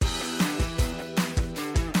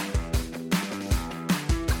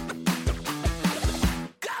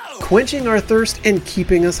quenching our thirst and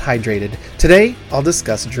keeping us hydrated. Today, I'll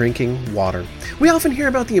discuss drinking water. We often hear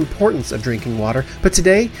about the importance of drinking water, but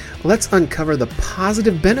today, let's uncover the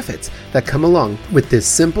positive benefits that come along with this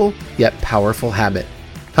simple yet powerful habit.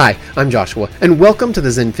 Hi, I'm Joshua, and welcome to the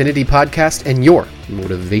Zenfinity Podcast and your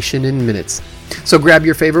Motivation in Minutes. So grab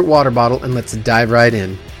your favorite water bottle and let's dive right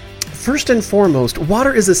in. First and foremost,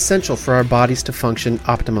 water is essential for our bodies to function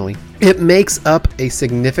optimally. It makes up a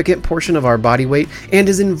significant portion of our body weight and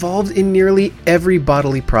is involved in nearly every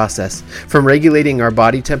bodily process. From regulating our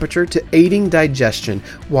body temperature to aiding digestion,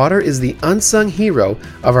 water is the unsung hero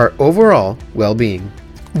of our overall well-being.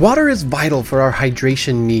 Water is vital for our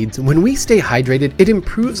hydration needs. When we stay hydrated, it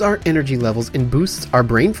improves our energy levels and boosts our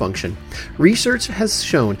brain function. Research has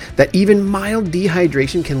shown that even mild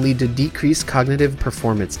dehydration can lead to decreased cognitive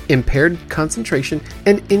performance, impaired concentration,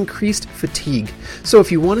 and increased fatigue. So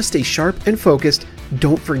if you want to stay sharp and focused,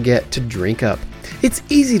 don't forget to drink up. It's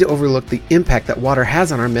easy to overlook the impact that water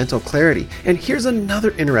has on our mental clarity. And here's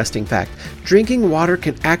another interesting fact. Drinking water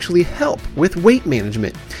can actually help with weight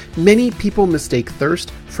management. Many people mistake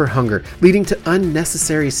thirst for hunger, leading to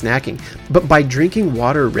unnecessary snacking. But by drinking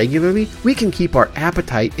water regularly, we can keep our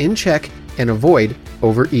appetite in check and avoid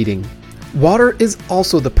overeating. Water is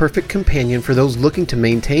also the perfect companion for those looking to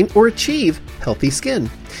maintain or achieve healthy skin.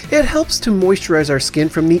 It helps to moisturize our skin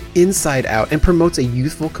from the inside out and promotes a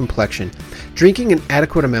youthful complexion. Drinking an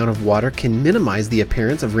adequate amount of water can minimize the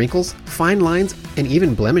appearance of wrinkles, fine lines, and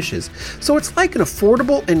even blemishes. So it's like an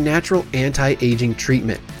affordable and natural anti-aging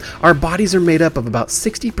treatment. Our bodies are made up of about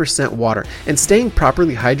 60% water, and staying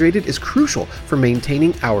properly hydrated is crucial for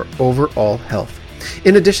maintaining our overall health.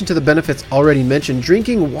 In addition to the benefits already mentioned,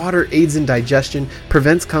 drinking water aids in digestion,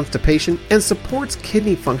 prevents constipation, and supports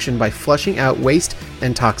kidney function by flushing out waste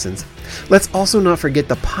and toxins. Let's also not forget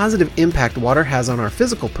the positive impact water has on our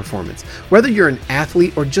physical performance. Whether you're an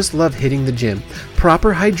athlete or just love hitting the gym,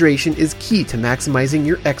 proper hydration is key to maximizing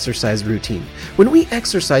your exercise routine. When we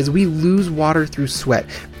exercise, we lose water through sweat,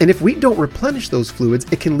 and if we don't replenish those fluids,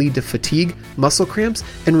 it can lead to fatigue, muscle cramps,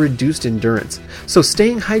 and reduced endurance. So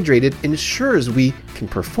staying hydrated ensures we can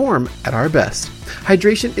perform at our best.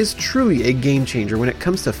 Hydration is truly a game changer when it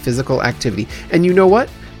comes to physical activity, and you know what?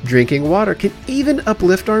 Drinking water can even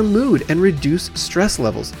uplift our mood and reduce stress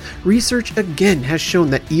levels. Research again has shown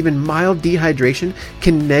that even mild dehydration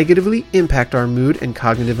can negatively impact our mood and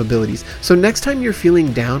cognitive abilities. So next time you're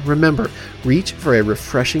feeling down, remember, reach for a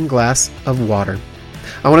refreshing glass of water.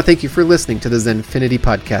 I want to thank you for listening to the Zenfinity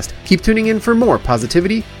Podcast. Keep tuning in for more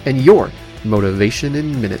positivity and your Motivation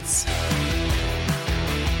in Minutes.